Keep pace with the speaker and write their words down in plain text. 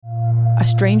a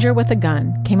stranger with a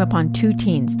gun came upon two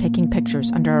teens taking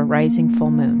pictures under a rising full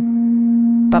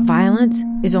moon. But violence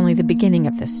is only the beginning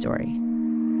of this story.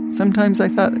 Sometimes I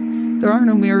thought, there are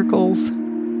no miracles.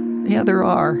 Yeah, there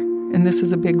are, and this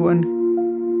is a big one.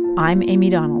 I'm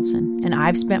Amy Donaldson, and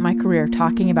I've spent my career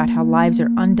talking about how lives are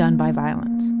undone by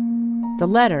violence. The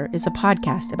Letter is a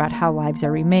podcast about how lives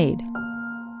are remade.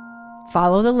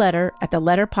 Follow The Letter at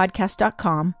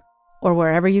theletterpodcast.com or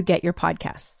wherever you get your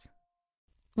podcasts.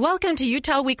 Welcome to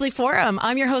Utah Weekly Forum.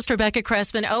 I'm your host, Rebecca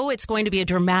Crespin. Oh, it's going to be a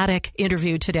dramatic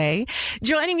interview today.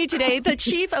 Joining me today, the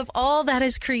chief of all that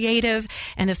is creative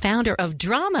and the founder of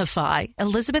Dramify,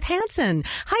 Elizabeth Hanson.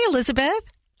 Hi, Elizabeth.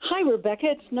 Hi, Rebecca.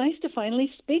 It's nice to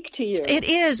finally speak to you. It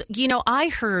is. You know, I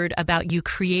heard about you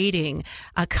creating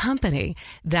a company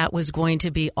that was going to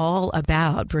be all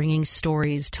about bringing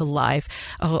stories to life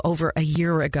over a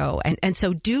year ago. And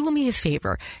so do me a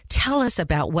favor. Tell us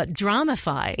about what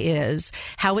Dramify is,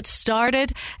 how it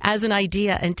started as an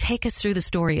idea, and take us through the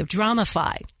story of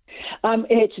Dramify.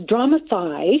 It's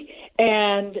Dramify,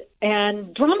 and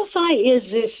Dramify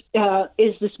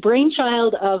is this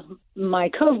brainchild of my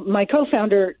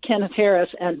co-founder Kenneth Harris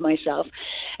and myself,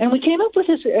 and we came up with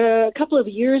this a couple of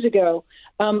years ago.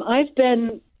 I've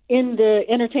been in the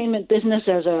entertainment business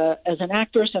as an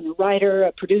actress and a writer,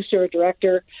 a producer, a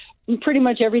director, pretty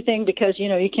much everything, because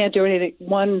you can't do anything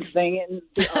one thing in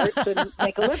the arts and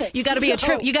make a living. You got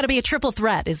to be a triple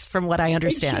threat, is from what I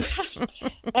understand.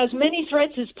 As many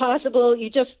threats as possible. You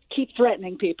just keep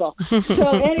threatening people. So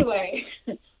anyway,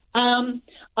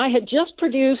 I had just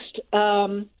produced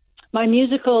my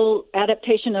musical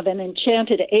adaptation of An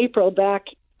Enchanted April back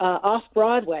off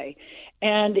Broadway.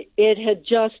 And it had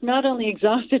just not only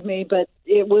exhausted me, but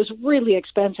it was really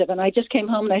expensive. And I just came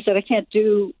home and I said, I can't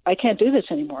do this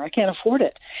anymore. I can't afford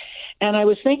it. And I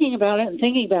was thinking about it.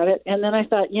 And then I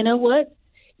thought, you know what?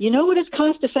 You know what is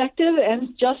cost effective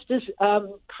and just as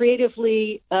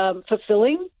creatively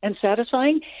fulfilling and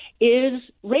satisfying is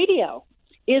radio,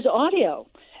 is audio.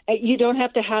 You don't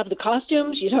have to have the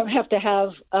costumes. You don't have to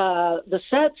have the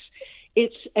sets.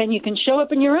 And you can show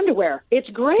up in your underwear. It's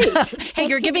great. Hey,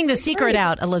 you're giving the secret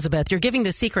out, Elizabeth. You're giving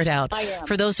the secret out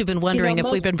for those who've been wondering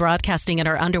if we've been broadcasting in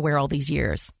our underwear all these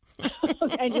years.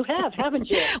 And you have,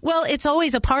 haven't you? Well, it's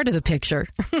always a part of the picture.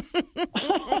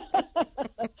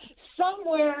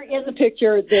 Somewhere in the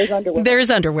picture, there's underwear. There's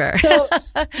underwear.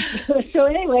 So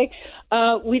anyway,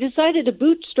 we decided to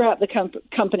bootstrap the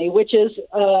company, which is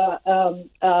an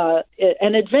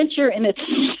adventure in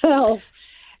itself.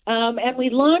 And we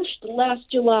launched last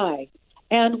July.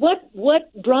 And what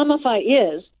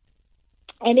Dramify is,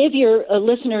 and if you're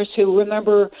listeners who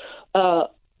remember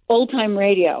old-time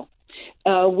radio,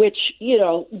 which,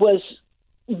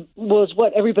 was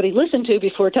what everybody listened to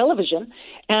before television,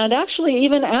 and actually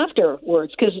even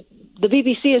afterwards, because the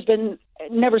BBC has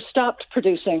never stopped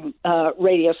producing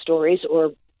radio stories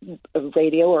or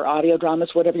radio or audio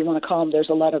dramas, whatever you want to call them. There's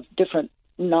a lot of different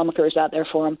nomenclatures out there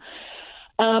for them.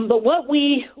 But what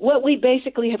we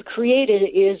basically have created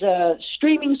is a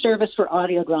streaming service for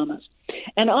audio dramas.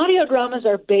 And audio dramas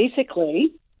are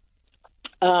basically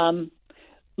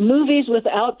movies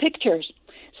without pictures.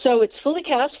 So it's fully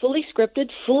cast, fully scripted,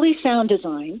 fully sound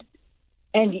designed,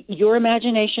 and your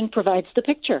imagination provides the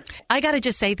picture. I got to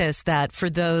just say this, that for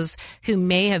those who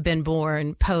may have been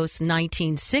born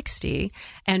post-1960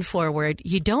 and forward,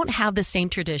 you don't have the same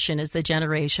tradition as the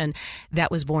generation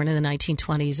that was born in the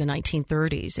 1920s and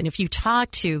 1930s. And if you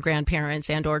talk to grandparents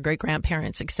and or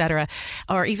great-grandparents, et cetera,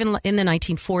 or even in the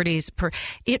 1940s,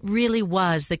 it really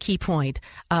was the key point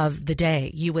of the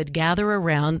day. You would gather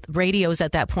around radios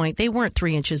at that point. They weren't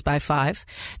 3 inches by 5.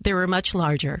 They were much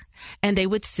larger. And they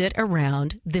would sit around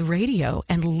the radio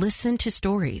and listen to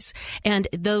stories. And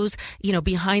those,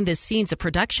 behind the scenes, the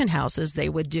production houses, they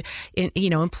would do,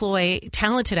 employ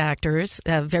talented actors,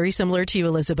 very similar to you,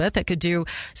 Elizabeth, that could do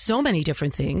so many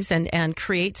different things and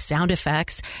create sound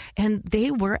effects. And they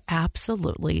were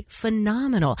absolutely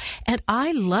phenomenal. And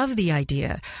I love the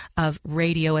idea of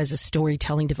radio as a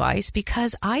storytelling device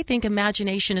because I think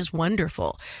imagination is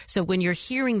wonderful. So when you're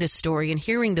hearing the story and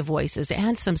hearing the voices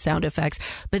and some sound effects,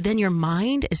 but then your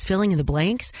mind is filling in the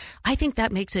blanks, I think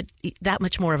that makes it that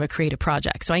much more of a creative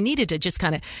project. So I needed to just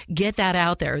kind of get that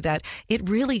out there, that it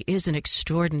really is an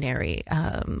extraordinary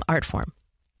art form.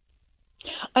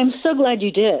 I'm so glad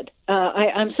you did.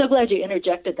 I'm so glad you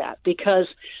interjected that, because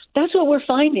that's what we're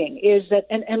finding is that,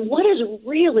 and what is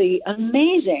really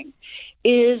amazing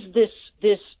is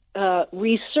this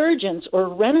resurgence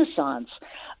or renaissance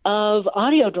of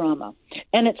audio drama.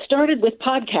 And it started with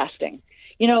podcasting.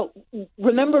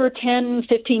 Remember 10,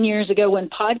 15 years ago when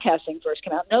podcasting first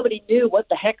came out, nobody knew what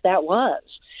the heck that was.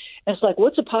 And it's like,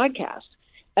 what's a podcast?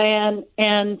 And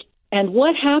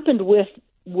what happened with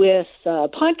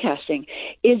podcasting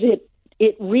is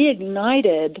it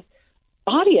reignited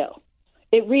audio.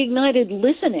 It reignited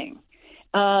listening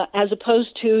as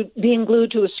opposed to being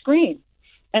glued to a screen.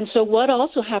 And so what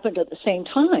also happened at the same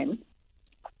time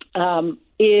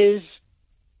is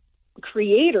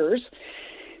creators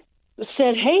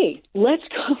said, hey, let's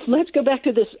go back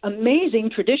to this amazing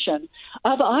tradition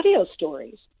of audio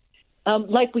stories,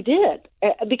 like we did,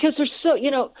 because there's so,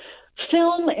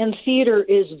 film and theater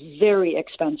is very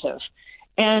expensive,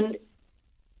 and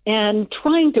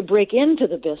trying to break into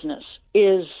the business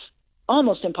is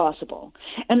almost impossible.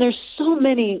 And there's so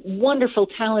many wonderful,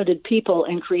 talented people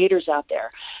and creators out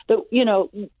there that,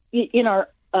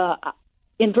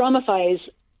 in Dramify's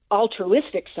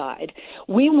altruistic side,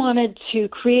 we wanted to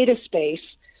create a space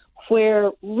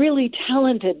where really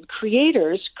talented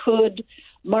creators could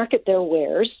market their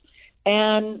wares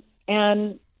and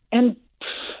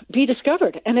be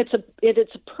discovered. And it's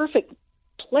a perfect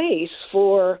place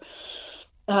for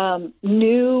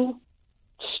new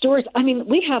stories. I mean,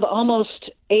 we have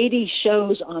almost 80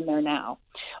 shows on there now,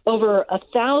 over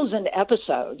 1,000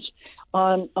 episodes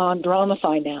on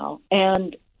Dramify now,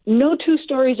 and no two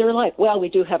stories are alike. Well, we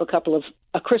do have a couple of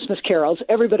Christmas carols.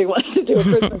 Everybody wants to do a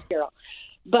Christmas carol.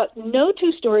 But no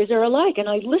two stories are alike. And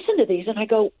I listen to these and I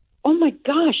go, oh my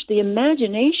gosh, the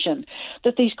imagination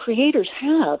that these creators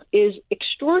have is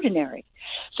extraordinary.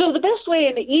 So the best way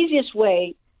and the easiest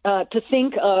way to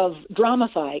think of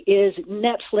Dramify is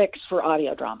Netflix for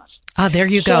audio dramas. Ah, there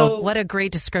you go. What a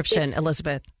great description,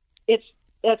 Elizabeth.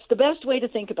 That's the best way to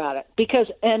think about it. Because,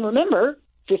 and remember,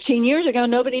 15 years ago,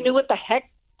 nobody knew what the heck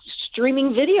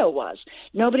streaming video was.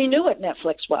 Nobody knew what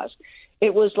Netflix was.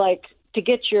 It was like to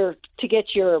get your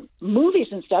movies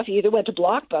and stuff, you either went to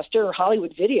Blockbuster or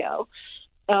Hollywood Video.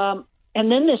 And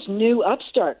then this new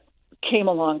upstart came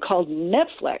along called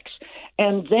Netflix.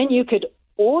 And then you could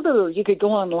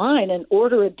go online and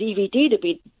order a DVD to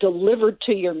be delivered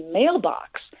to your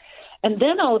mailbox. And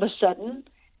then all of a sudden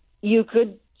you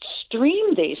could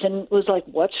stream these, and it was like,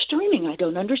 what's streaming? I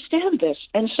don't understand this.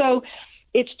 And so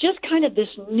it's just kind of this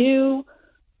new,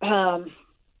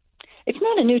 it's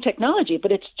not a new technology,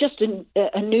 but it's just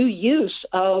a new use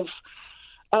of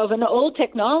an old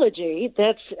technology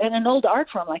and an old art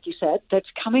form, like you said, that's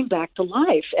coming back to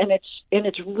life, and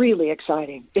it's really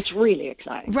exciting. It's really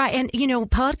exciting, right? And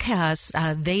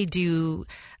podcasts, they do.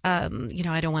 I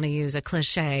don't want to use a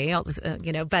cliche,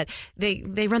 but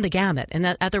they run the gamut. In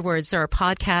other words, there are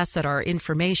podcasts that are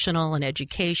informational and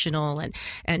educational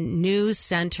and news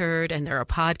centered, and there are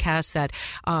podcasts that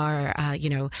are,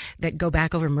 that go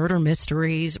back over murder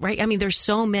mysteries, right? I mean, there's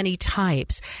so many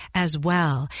types as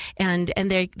well, and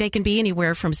they can be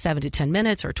anywhere from 7 to 10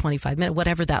 minutes or 25 minutes,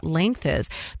 whatever that length is.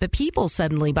 But people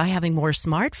suddenly, by having more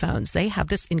smartphones, they have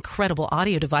this incredible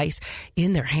audio device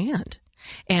in their hand.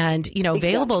 And,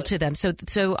 available to them.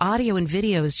 So audio and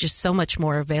video is just so much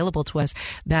more available to us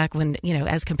back when,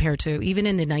 as compared to even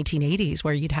in the 1980s,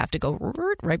 where you'd have to go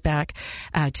right back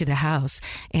to the house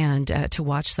and to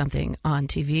watch something on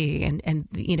TV, and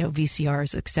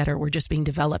VCRs, et cetera, were just being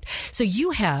developed. So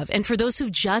you have, and for those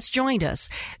who've just joined us,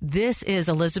 this is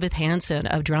Elizabeth Hanson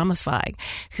of Dramify,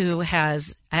 who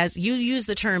has, as you use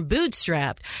the term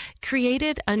bootstrapped,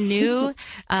 created a new,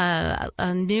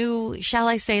 shall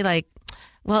I say,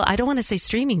 well, I don't want to say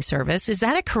streaming service. Is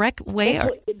that a correct way? Or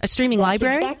a streaming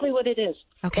library? That's exactly what it is.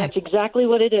 Okay. That's exactly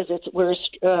what it is.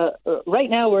 Right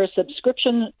now we're a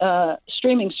subscription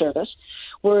streaming service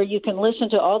where you can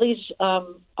listen to all these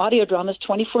audio dramas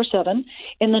 24/7.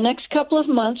 In the next couple of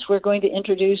months, we're going to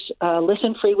introduce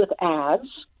Listen Free with ads.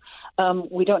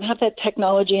 We don't have that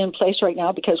technology in place right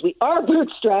now because we are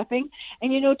bootstrapping,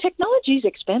 and technology is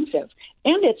expensive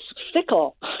and it's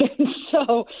fickle.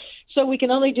 So we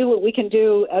can only do what we can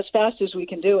do as fast as we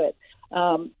can do it.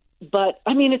 But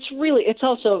I mean, it's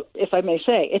also, if I may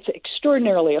say, it's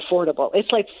extraordinarily affordable.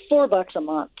 It's like $4 a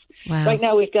month. Wow. Right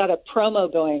now we've got a promo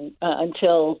going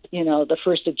until, the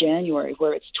 1st of January,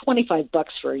 where it's $25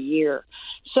 for a year.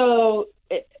 So,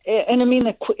 and I mean,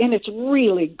 and it's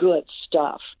really good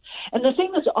stuff. And the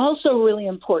thing that's also really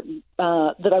important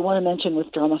that I want to mention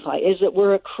with Dramify is that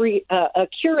we're a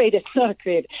curated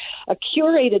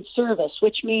service,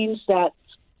 which means that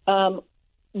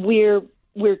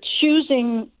we're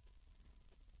choosing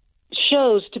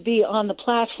shows to be on the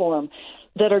platform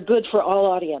that are good for all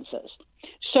audiences.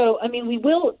 So, I mean,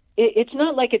 it's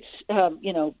not like it's,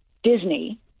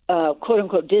 Disney, quote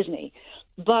unquote Disney,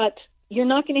 but you're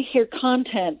not going to hear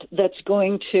content that's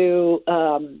going to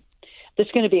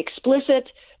be explicit,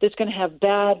 that's going to have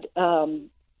bad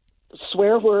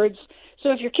swear words.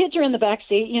 So if your kids are in the back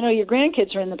seat, your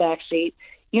grandkids are in the back seat,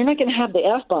 you're not going to have the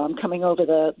F-bomb coming over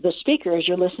the speaker as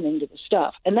you're listening to the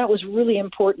stuff. And that was really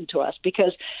important to us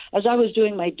because as I was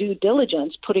doing my due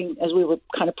diligence, as we were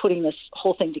kind of putting this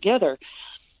whole thing together,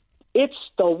 it's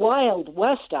the Wild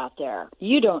West out there.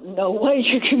 You don't know what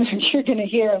you're going to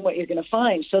hear and what you're going to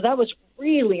find. So that was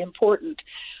really important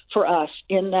for us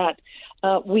in that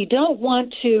we don't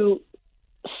want to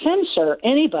censor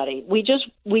anybody. We just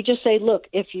say, look,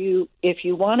 if you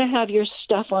want to have your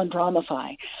stuff on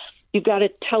Dramify, you've got to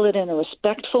tell it in a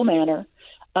respectful manner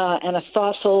and a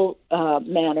thoughtful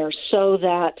manner so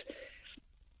that,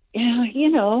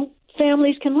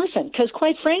 families can listen. Because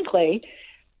quite frankly,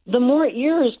 the more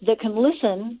ears that can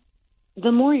listen,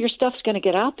 the more your stuff's going to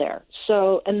get out there.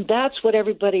 So, and that's what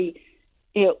everybody,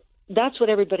 that's what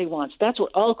everybody wants. That's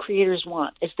what all creators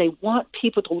want, is they want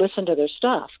people to listen to their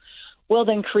stuff. Well,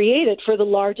 then create it for the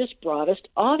largest, broadest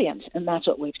audience, and that's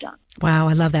what we've done. Wow,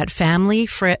 I love that.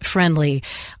 Family-friendly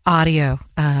audio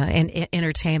and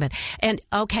entertainment. And,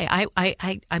 okay,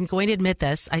 I'm going to admit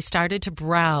this. I started to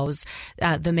browse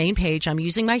the main page. I'm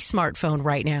using my smartphone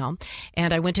right now,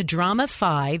 and I went to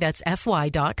Dramify, that's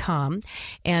fy.com,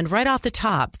 and right off the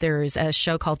top, there's a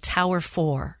show called Tower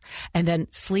 4, and then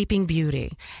Sleeping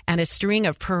Beauty, and A String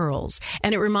of Pearls.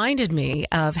 And it reminded me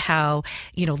of how,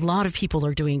 a lot of people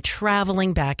are doing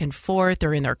traveling back and forth.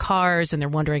 They're in their cars, and they're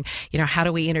wondering, how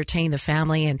do we entertain the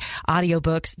family and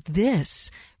audiobooks?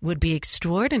 This would be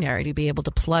extraordinary to be able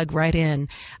to plug right in,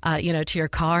 to your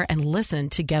car and listen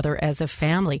together as a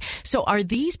family. So are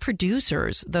these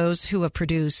producers, those who have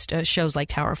produced shows like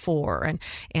Tower 4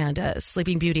 and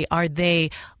Sleeping Beauty, are they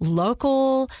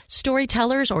local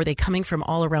storytellers or are they coming from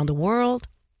all around the world?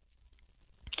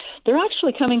 They're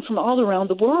actually coming from all around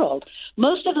the world.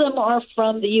 Most of them are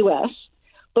from the U.S.,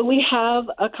 but we have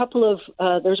a couple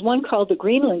of, there's one called the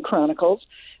Greenland Chronicles,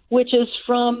 which is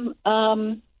from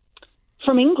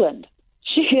England.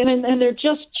 And they're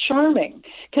just charming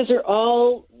because they're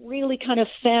all really kind of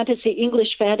English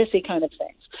fantasy kind of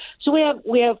things. So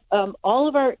we have all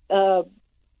of our,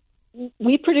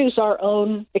 we produce our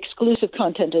own exclusive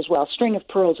content as well. String of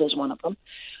Pearls is one of them.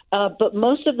 But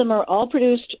most of them are all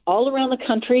produced all around the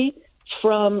country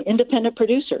from independent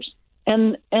producers.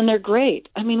 And they're great.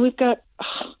 I mean, we've got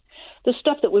the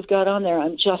stuff that we've got on there,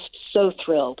 I'm just so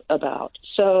thrilled about.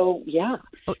 So, yeah,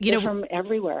 they're from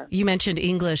everywhere. You mentioned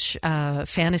English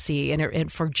fantasy,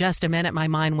 and for just a minute, my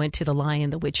mind went to The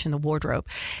Lion, the Witch, and the Wardrobe.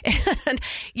 And,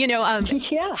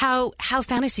 how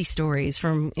fantasy stories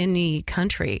from any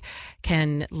country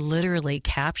can literally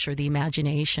capture the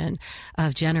imagination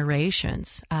of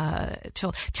generations.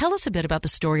 Tell us a bit about the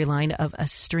storyline of A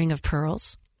String of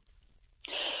Pearls.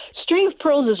 String of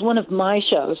Pearls is one of my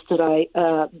shows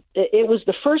that it was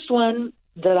the first one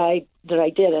that I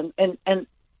did. And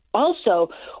also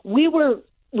we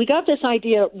got this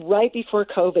idea right before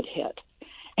COVID hit.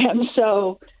 And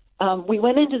so we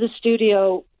went into the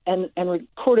studio and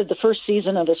recorded the first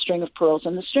season of A String of Pearls.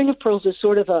 And The String of Pearls is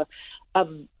sort of a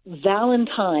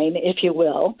Valentine, if you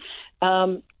will,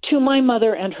 to my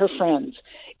mother and her friends.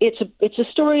 It's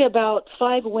a story about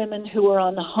 5 women who were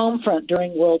on the home front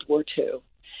during World War II.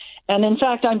 And in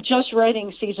fact, I'm just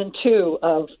writing season 2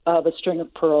 of A String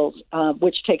of Pearls,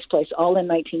 which takes place all in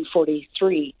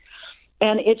 1943.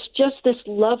 And it's just this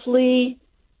lovely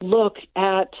look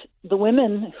at the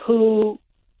women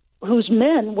whose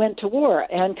men went to war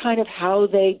and kind of how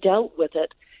they dealt with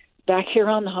it back here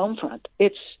on the home front.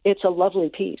 It's a lovely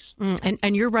piece.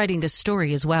 And you're writing this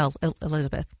story as well,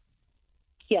 Elizabeth.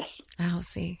 Yes. Oh,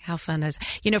 see, how fun is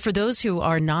it? For those who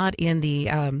are not in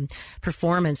the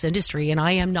performance industry, and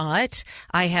I am not,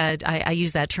 I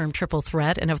use that term triple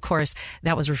threat. And of course,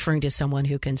 that was referring to someone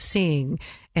who can sing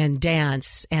and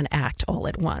dance and act all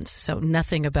at once. So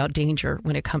nothing about danger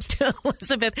when it comes to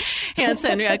Elizabeth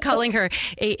Hansen, calling her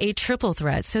a triple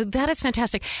threat. So that is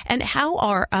fantastic. And how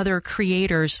are other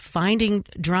creators finding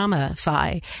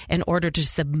Dramify in order to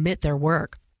submit their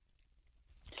work?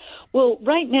 Well,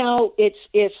 right now it's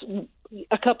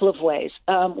a couple of ways.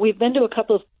 We've been to a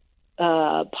couple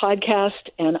of podcast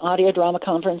and audio drama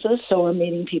conferences, so we're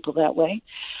meeting people that way.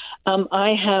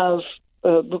 I have,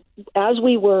 as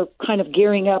we were kind of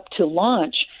gearing up to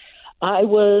launch, I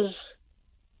was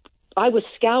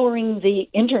scouring the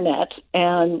internet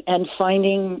and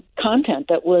finding content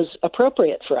that was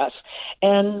appropriate for us,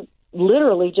 and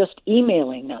literally just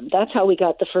emailing them. That's how we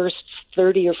got the first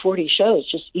 30 or 40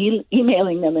 shows, just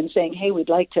emailing them and saying, hey, we'd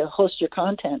like to host your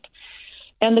content.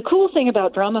 And the cool thing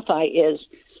about Dramify is,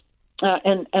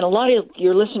 and a lot of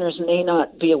your listeners may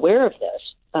not be aware of this,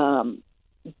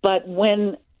 but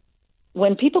when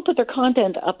people put their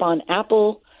content up on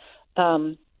Apple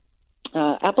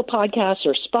Apple Podcasts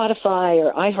or Spotify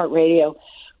or iHeartRadio,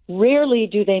 rarely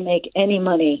do they make any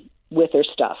money with their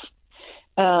stuff.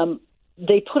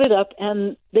 They put it up,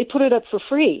 and they put it up for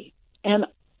free. And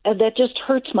that just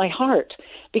hurts my heart,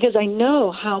 because I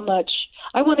know how much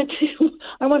I want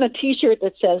a T-shirt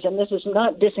that says, and this is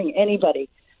not dissing anybody,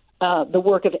 the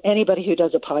work of anybody who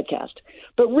does a podcast,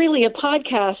 but really a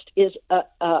podcast is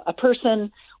a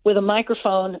person with a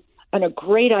microphone and a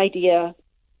great idea,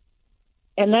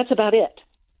 and that's about it.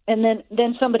 And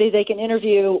then somebody they can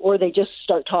interview, or they just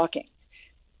start talking.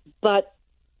 But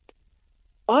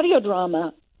audio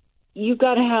drama, you've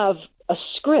got to have a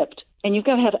script, and you've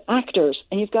got to have actors,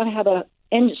 and you've got to have a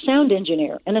sound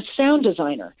engineer and a sound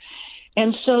designer.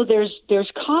 And so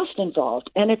there's cost involved,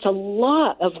 and it's a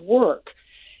lot of work.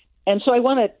 And so I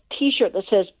want a T-shirt that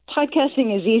says,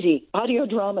 podcasting is easy, audio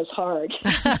drama is hard.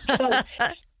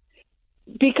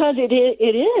 Because it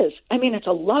is. I mean, it's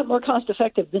a lot more cost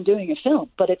effective than doing a film,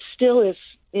 but it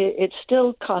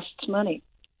still costs money.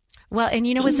 Well, and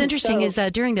you know what's interesting is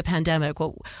that during the pandemic,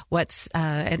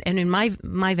 and in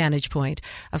my vantage point,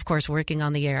 of course, working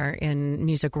on the air in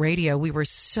music radio, we were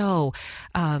so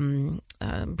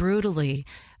brutally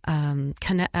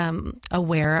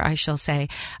aware, I shall say,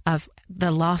 of the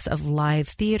loss of live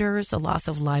theaters, the loss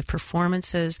of live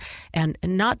performances. And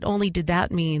not only did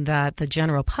that mean that the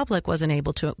general public wasn't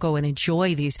able to go and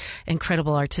enjoy these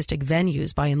incredible artistic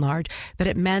venues by and large, but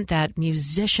it meant that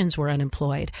musicians were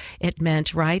unemployed. It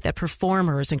meant, right, that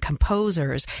performers and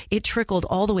composers, it trickled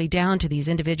all the way down to these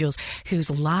individuals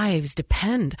whose lives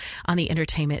depend on the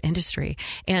entertainment industry.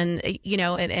 And, you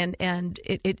know, and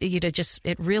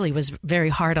it really was very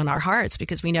hard on our hearts,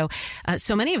 because we know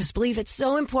so many of us believe it's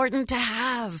so important to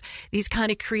have these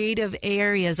kind of creative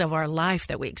areas of our life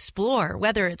that we explore,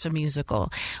 whether it's a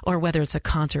musical or whether it's a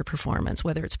concert performance,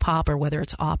 whether it's pop or whether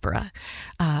it's opera,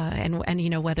 and you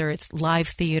know, whether it's live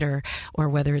theater or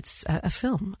whether it's a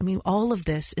film. I mean, all of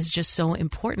this is just so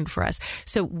important for us.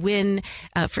 So when,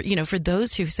 for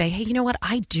those who say, hey, you know what,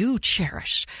 I do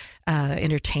cherish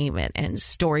entertainment and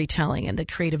storytelling and the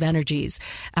creative energies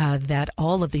that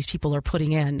all of these people are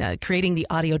putting in, creating the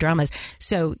audio dramas.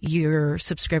 So your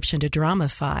subscription to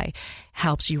Dramify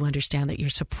helps you understand that you're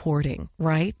supporting,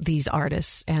 right, these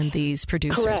artists and these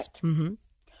producers. Correct. Mm-hmm.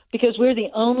 Because we're the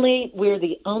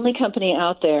only company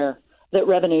out there that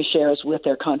revenue shares with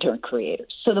their content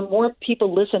creators. So the more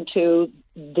people listen to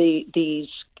these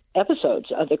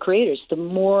episodes of the creators, the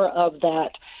more of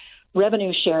that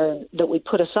revenue share that we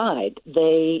put aside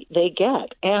they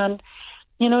get. And,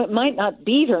 you know, it might not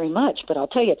be very much, but I'll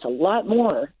tell you, it's a lot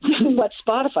more than what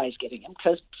Spotify's giving them,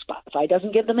 because Spotify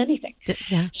doesn't give them anything.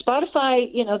 Yeah.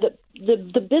 Spotify, you know,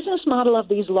 the business model of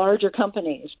these larger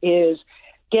companies is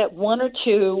get one or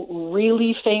two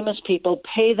really famous people,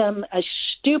 pay them a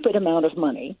stupid amount of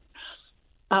money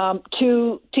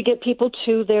to get people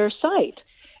to their site.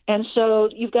 And so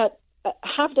you've got a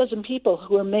half dozen people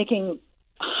who are making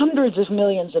hundreds of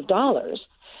millions of dollars,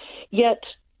 yet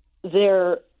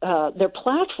their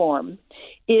platform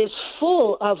is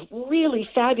full of really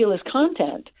fabulous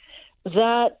content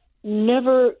that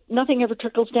nothing ever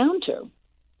trickles down to.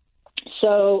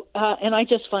 So, and I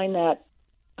just find that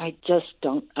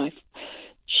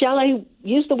shall I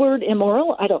use the word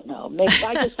immoral? I don't know. Maybe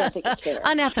I just don't think it's fair.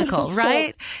 Unethical,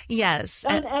 right? Yes.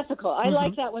 Unethical. I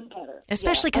like that one better.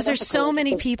 Especially because there's so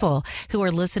many people who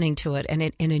are listening to it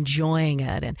and enjoying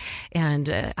it.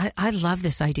 And I love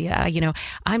this idea. You know,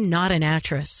 I'm not an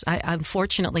actress.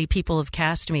 Unfortunately, people have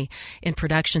cast me in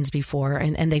productions before,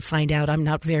 and they find out I'm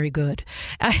not very good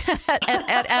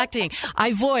at acting.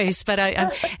 I voice, but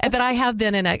I have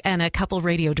been in a couple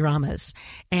radio dramas,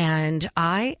 and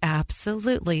I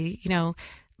absolutely, you know,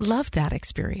 loved that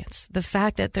experience. The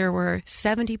fact that there were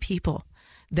 70 people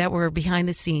that were behind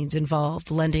the scenes involved,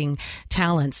 lending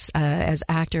talents as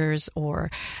actors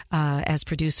or as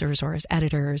producers or as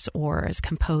editors or as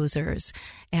composers,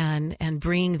 and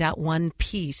bringing that one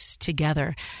piece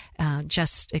together,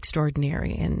 just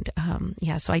extraordinary. And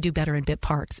so I do better in bit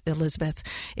parts, Elizabeth,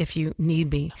 if you need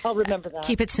me. I'll remember that.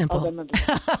 Keep it simple. I'll remember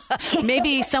that.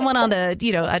 Maybe someone on the,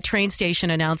 a train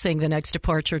station announcing the next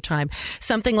departure time,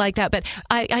 something like that. But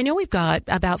I know we've got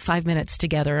about 5 minutes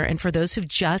together, and for those who've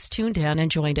just tuned in and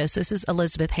joined joined us. This is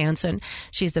Elizabeth Hansen.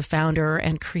 She's the founder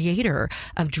and creator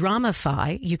of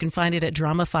Dramify. You can find it at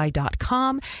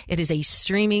dramify.com. It is a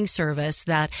streaming service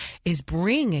that is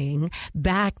bringing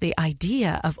back the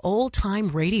idea of old-time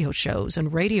radio shows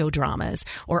and radio dramas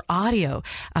or audio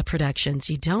productions.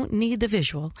 You don't need the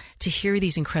visual to hear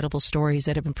these incredible stories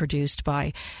that have been produced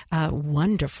by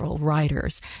wonderful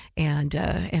writers and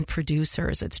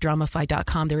producers. It's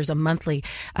dramify.com. There is a monthly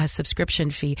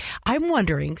subscription fee. I'm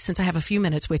wondering, since I have a few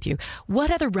minutes with you, what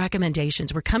other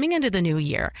recommendations? We're coming into the new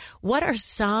year. What are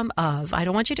some of, I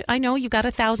know you've got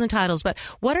 1,000 titles, but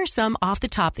what are some off the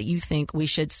top that you think we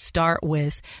should start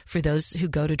with for those who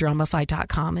go to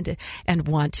dramify.com and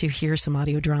want to hear some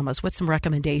audio dramas? What's some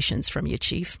recommendations from you,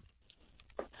 Chief?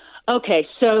 Okay,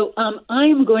 so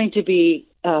I'm going to be,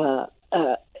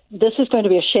 this is going to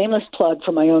be a shameless plug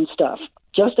for my own stuff.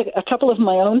 Just a couple of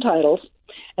my own titles,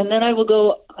 and then I will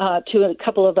go to a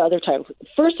couple of other titles.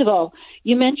 First of all,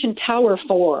 you mentioned Tower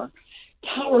 4.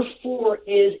 Tower 4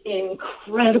 is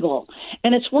incredible,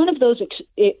 and it's one of those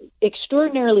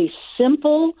extraordinarily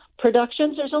simple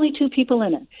productions. There's only 2 people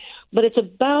in it, but it's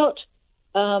about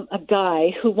a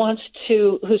guy who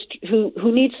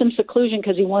who needs some seclusion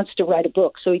because he wants to write a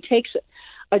book. So he takes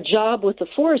a job with the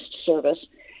Forest Service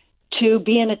to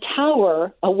be in a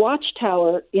tower, a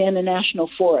watchtower in a national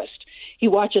forest. He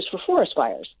watches for forest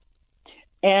fires.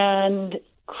 And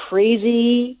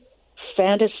crazy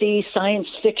fantasy, science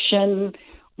fiction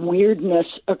weirdness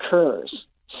occurs.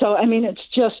 So, I mean, it's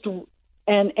just,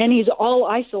 and he's all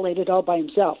isolated all by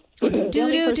himself. I know.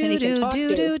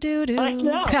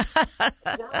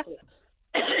 Exactly.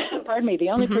 Pardon me. The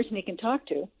only person he can talk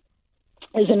to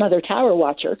is another tower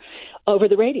watcher over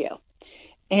the radio.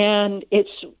 And it's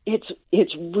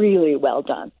really well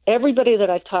done. Everybody that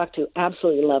I've talked to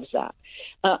absolutely loves that.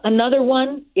 Another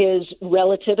one is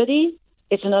Relativity.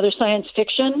 It's another science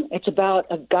fiction. It's about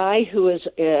a guy who is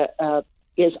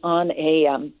on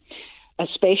a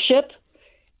spaceship,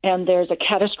 and there's a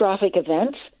catastrophic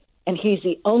event, and he's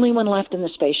the only one left in the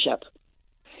spaceship,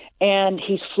 and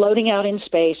he's floating out in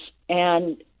space,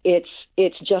 and it's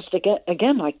just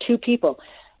again like 2 people.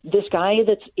 This guy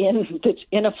that's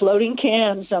in a floating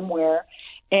can somewhere,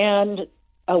 and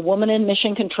a woman in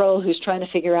mission control who's trying to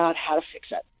figure out how to fix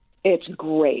it. It's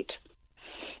great.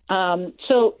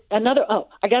 So I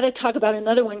got to talk about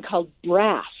another one called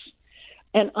Brass.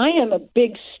 And I am a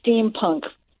big steampunk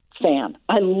fan.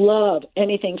 I love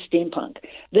anything steampunk.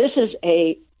 This is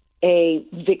a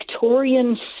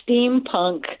Victorian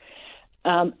steampunk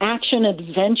action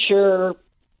adventure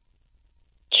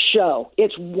show.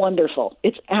 It's wonderful.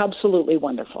 It's absolutely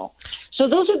wonderful. So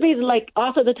those would be like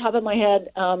off of the top of my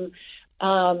head.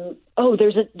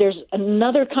 There's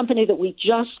another company that we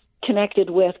just connected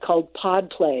with called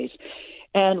Pod Plays,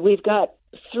 and we've got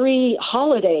 3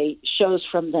 holiday shows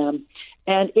from them.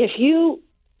 And if you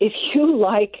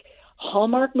like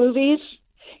Hallmark movies,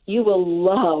 you will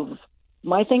love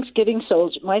My Thanksgiving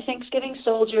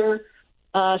Soldier,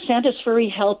 Santa's Furry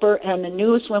Helper, and the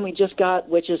newest one we just got,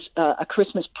 which is A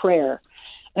Christmas Prayer.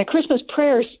 And A Christmas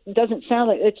Prayer doesn't sound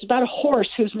like, it's about a horse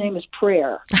whose name is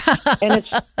Prayer, and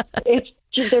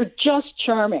they're just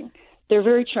charming. They're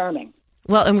very charming.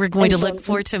 Well, and we're going to look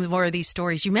forward to more of these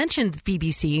stories. You mentioned the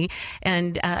BBC,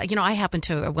 and I happen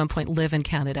to at one point live in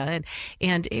Canada,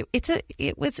 and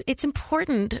it's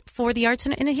important for the arts.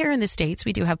 And here in the States,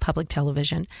 we do have public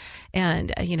television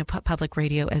and public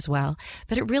radio as well.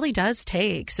 But it really does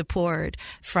take support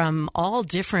from all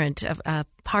different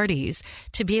parties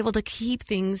to be able to keep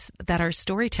things that are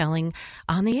storytelling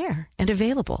on the air and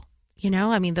available.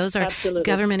 Those are Absolutely.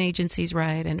 Government agencies,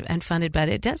 right, and funded, but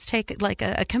it does take like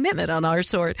a commitment on our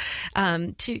sort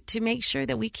to make sure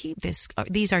that we keep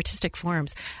these artistic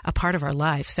forms a part of our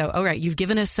life. So, all right, you've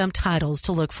given us some titles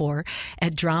to look for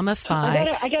at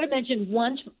Dramify. I got to mention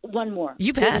one more.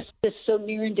 You bet. This is so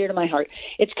near and dear to my heart.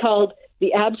 It's called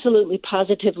The Absolutely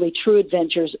Positively True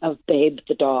Adventures of Babe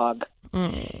the Dog.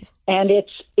 And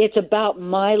it's about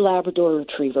my Labrador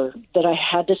Retriever that I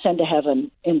had to send to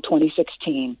heaven in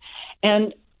 2016.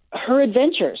 And her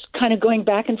adventures, kind of going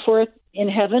back and forth in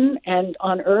heaven and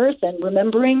on earth and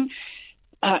remembering.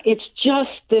 It's just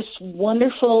this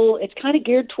wonderful, it's kind of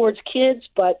geared towards kids,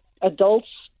 but adults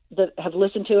that have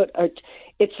listened to it,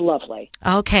 it's lovely.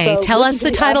 Okay, so tell us the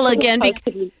title again.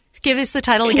 Give us the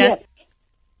title again. Yes.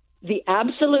 The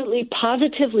Absolutely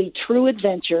Positively True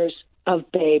Adventures of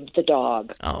Babe the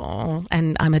Dog. Oh,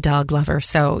 and I'm a dog lover,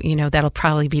 so that'll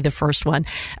probably be the first one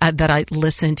that I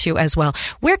listen to as well.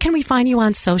 Where can we find you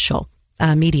on social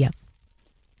media?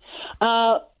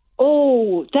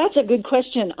 That's a good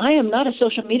question. I am not a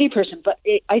social media person, but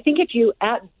I think if you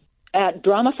at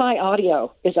Dramify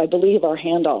Audio is, I believe, our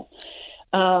handle.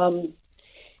 My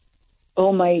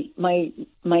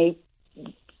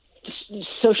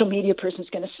social media person's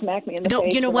going to smack me in the face. No,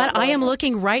 you know what? I am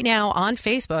looking right now on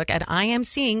Facebook and I am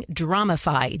seeing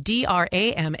Dramify,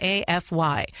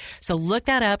 Dramafy. So look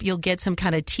that up. You'll get some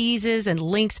kind of teases and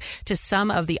links to some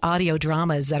of the audio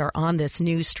dramas that are on this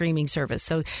new streaming service.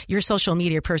 So your social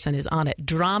media person is on it.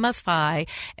 Dramify,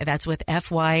 that's with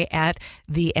FY at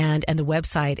the end. And the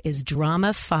website is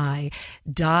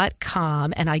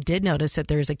dramify.com. And I did notice that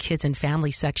there's a kids and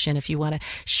family section if you want to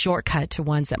shortcut to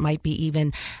ones that might be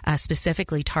even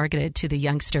specifically targeted to the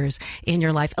youngsters in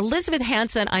your life. Elizabeth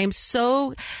Hanson, I am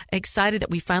so excited that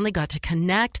we finally got to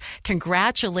connect.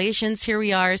 Congratulations. Here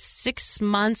we are, 7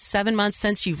 months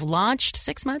since you've launched,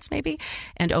 6 months maybe,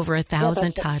 and over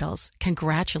 1,000 titles.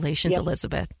 Congratulations,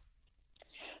 Elizabeth.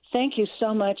 Thank you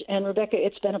so much. And Rebecca,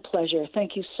 it's been a pleasure.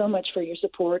 Thank you so much for your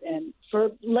support and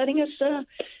for letting us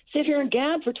sit here and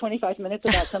gab for 25 minutes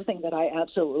about something that I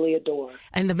absolutely adore.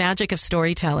 And the magic of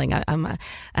storytelling. I'm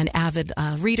an avid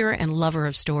reader and lover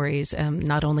of stories,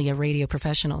 not only a radio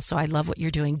professional. So I love what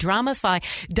you're doing.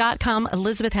 Dramify.com.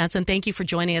 Elizabeth Hanson, thank you for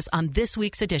joining us on this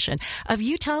week's edition of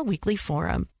Utah Weekly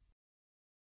Forum.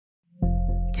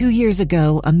 2 years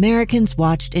ago, Americans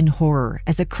watched in horror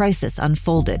as a crisis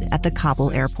unfolded at the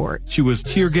Kabul airport. She was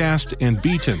tear-gassed and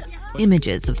beaten.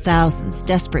 Images of thousands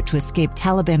desperate to escape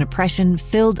Taliban oppression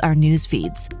filled our news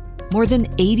feeds. More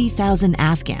than 80,000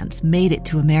 Afghans made it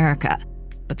to America.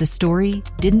 But the story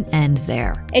didn't end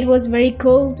there. It was very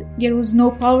cold. There was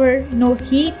no power, no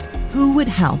heat. Who would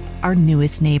help our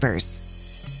newest neighbors?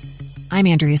 I'm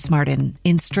Andrea Smartin.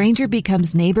 In Stranger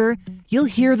Becomes Neighbor, you'll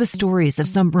hear the stories of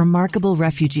some remarkable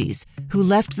refugees who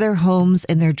left their homes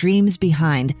and their dreams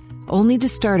behind, only to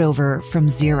start over from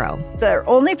zero. Their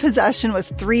only possession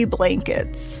was 3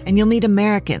 blankets. And you'll meet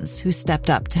Americans who stepped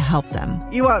up to help them.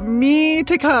 You want me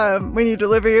to come when you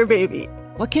deliver your baby.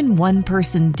 What can one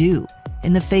person do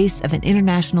in the face of an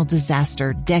international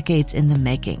disaster decades in the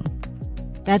making?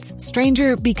 That's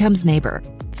Stranger Becomes Neighbor.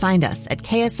 Find us at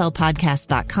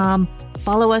kslpodcast.com.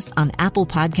 Follow us on Apple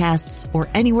Podcasts or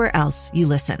anywhere else you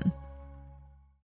listen.